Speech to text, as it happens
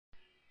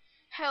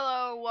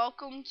Hello,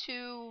 welcome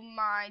to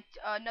my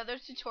another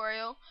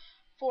tutorial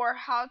for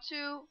how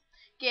to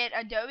get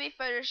Adobe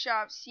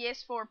Photoshop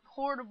CS4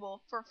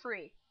 Portable for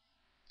free.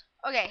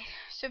 Okay,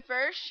 so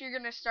first you're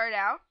going to start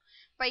out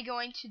by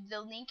going to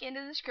the link in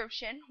the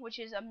description, which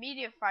is a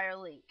Mediafire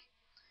link.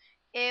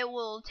 It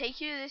will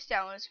take you to this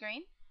download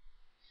screen.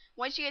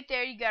 Once you get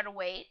there, you gotta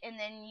wait, and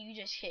then you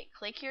just hit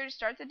click here to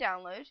start the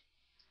download.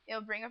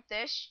 It'll bring up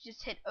this,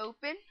 just hit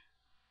open.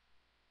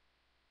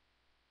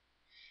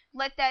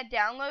 Let that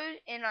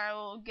download, and I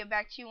will get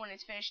back to you when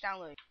it's finished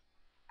downloading.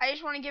 I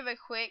just want to give a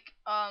quick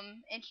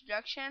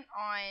introduction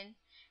on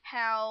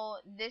how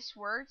this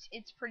works.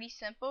 It's pretty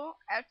simple.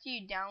 After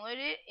you download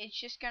it, it's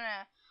just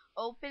gonna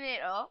open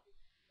it up.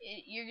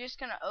 You're just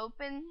gonna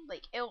open,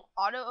 like it'll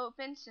auto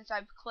open since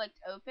I've clicked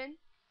open,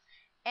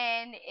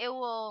 and it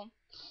will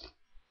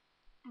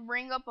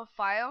bring up a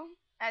file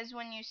as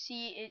when you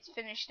see it's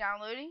finished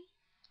downloading.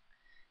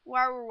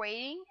 While we're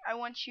waiting,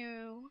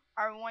 you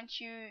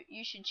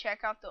should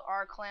check out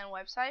our clan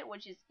website,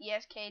 which is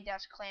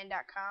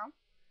esk-clan.com.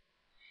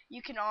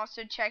 You can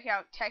also check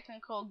out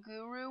Technical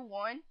Guru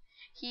 1.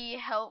 He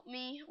helped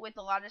me with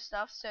a lot of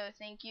stuff, so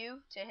thank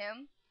you to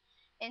him.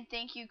 And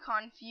thank you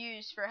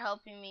Confused for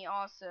helping me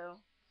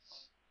also.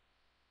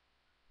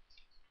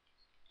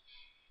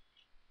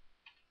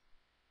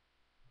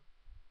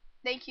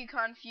 Thank you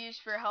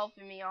Confused for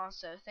helping me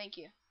also. Thank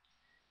you.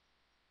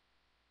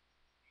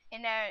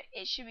 And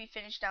it should be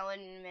finished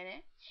downloading in a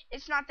minute.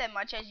 It's not that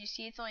much, as you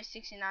see. It's only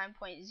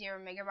 69.0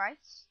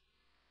 megabytes.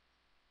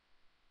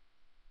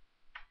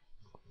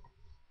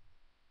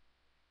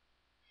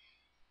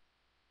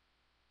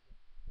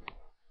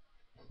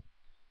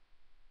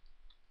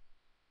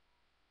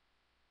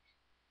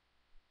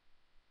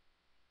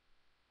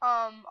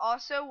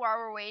 Also, while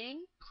we're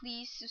waiting,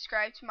 please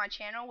subscribe to my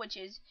channel, which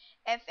is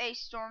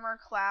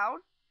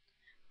FAStormerCloud.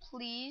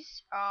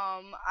 Please,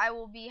 I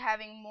will be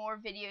having more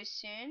videos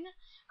soon.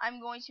 I'm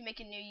going to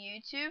make a new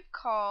YouTube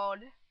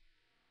called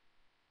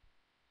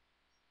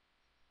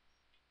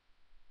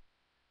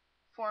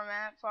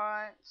Format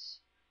Fonts.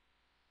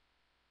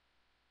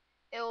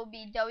 It will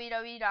be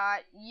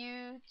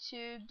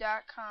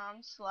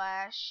www.youtube.com/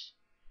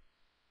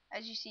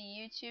 as you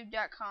see,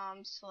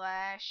 youtube.com/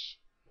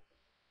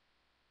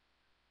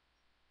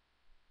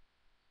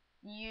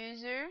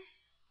 user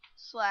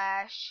 /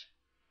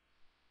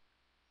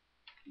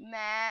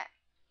 Matt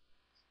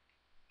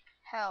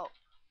help.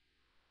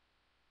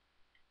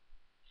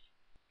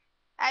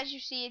 As you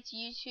see, it's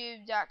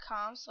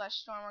youtube.com/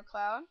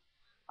 stormercloud.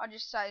 I'll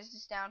just size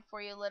this down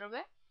for you a little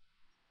bit.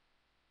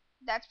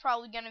 That's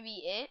probably going to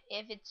be it.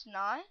 If it's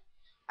not,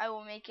 I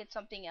will make it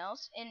something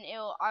else, and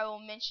I will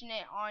mention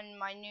it on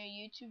my new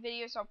YouTube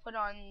videos. I'll put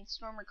on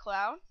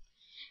FAStormerCloud.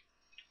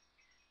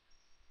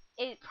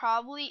 It's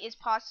probably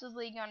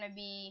going to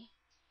be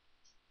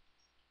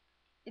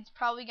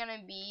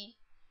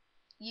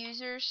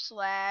user /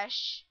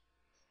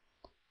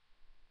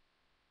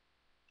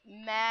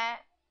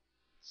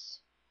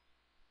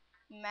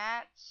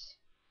 Matt's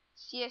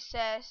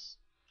CSS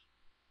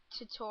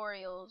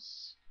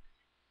tutorials,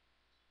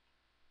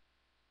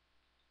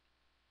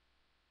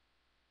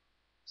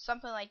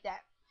 something like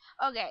that.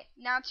 Okay,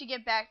 now to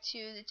get back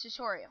to the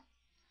tutorial.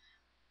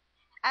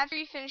 After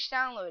you finish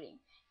downloading,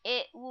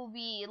 it will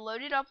be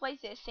loaded up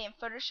like this, saying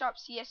Photoshop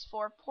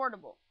CS4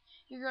 Portable.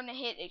 You're going to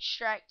hit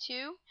extract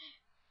to.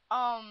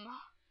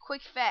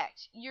 Quick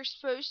fact, you're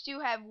supposed to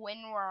have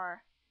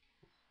WinRAR.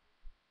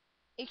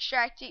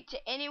 Extract it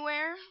to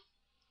anywhere.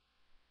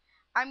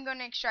 I'm going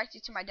to extract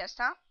it to my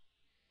desktop.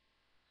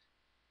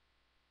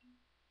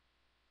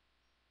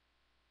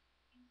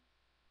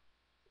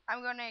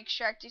 I'm going to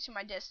extract it to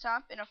my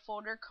desktop in a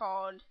folder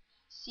called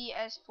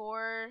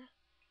CS4.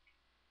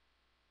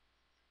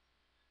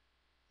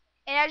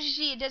 And as you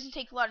see, it doesn't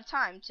take a lot of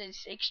time to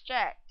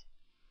extract.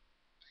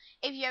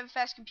 If you have a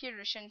fast computer,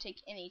 it shouldn't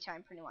take any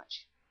time pretty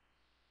much.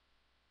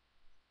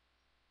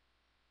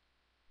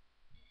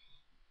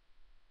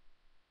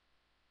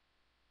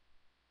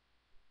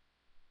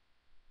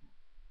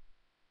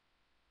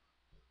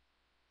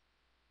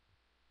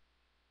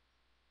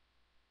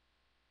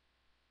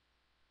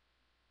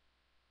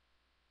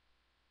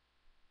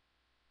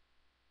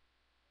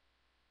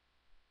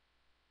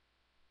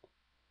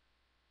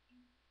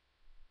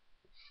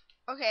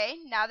 Okay,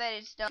 now that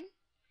it's done,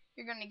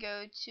 you're going to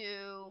go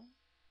to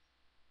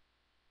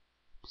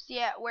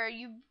where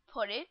you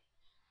put it.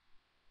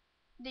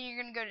 Then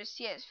you're going to go to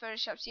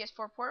Photoshop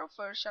CS4 Portal,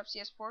 Photoshop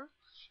CS4,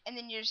 and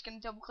then you're just going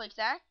to double click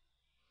that.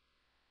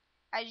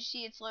 As you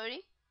see, it's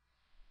loading.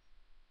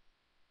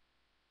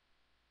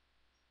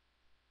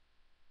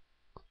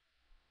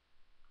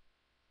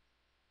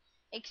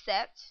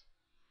 Accept.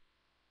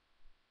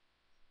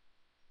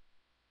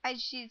 As you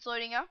see, it's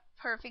loading up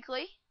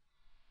perfectly.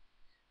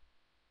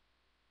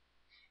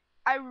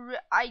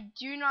 I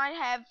do not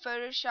have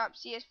Photoshop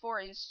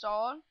CS4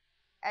 installed,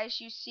 as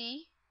you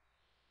see.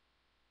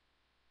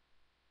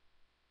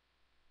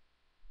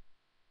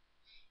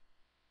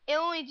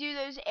 It'll only do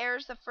those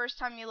errors the first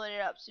time you load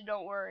it up, so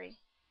don't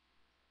worry.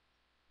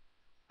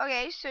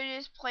 Okay, so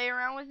just play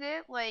around with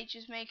it, like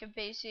just make a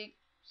basic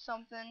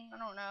something, I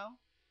don't know,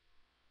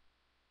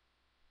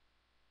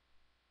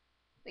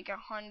 like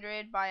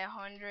 100 by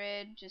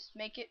 100. Just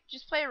make it,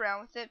 just play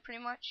around with it,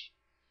 pretty much.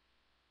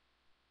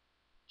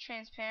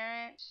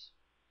 Transparent.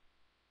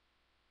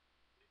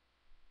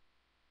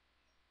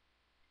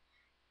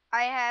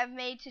 I have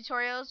made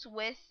tutorials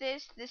with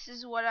this. This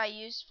is what I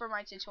use for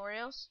my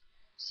tutorials,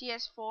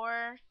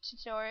 CS4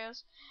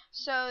 tutorials.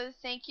 So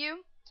thank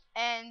you,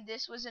 and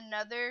this was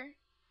another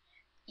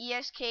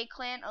ESK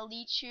Clan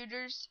Elite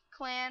Shooters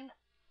Clan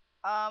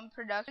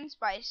productions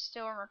by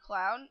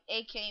FAStormerCloud,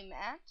 aka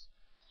Matt.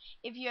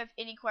 If you have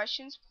any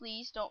questions,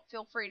 please don't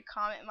feel free to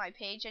comment on my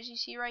page as you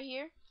see right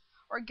here,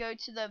 or go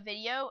to the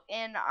video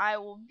and I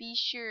will be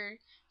sure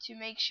to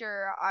make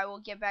sure I will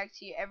get back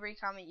to you every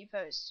comment you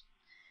post.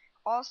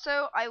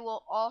 Also,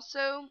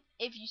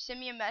 if you send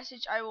me a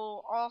message, I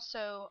will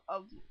also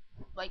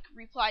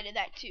reply to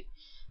that too.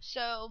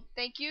 So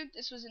thank you.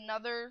 This was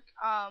another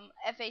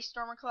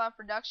FAStormerCloud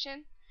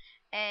production,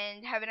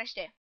 and have a nice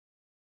day.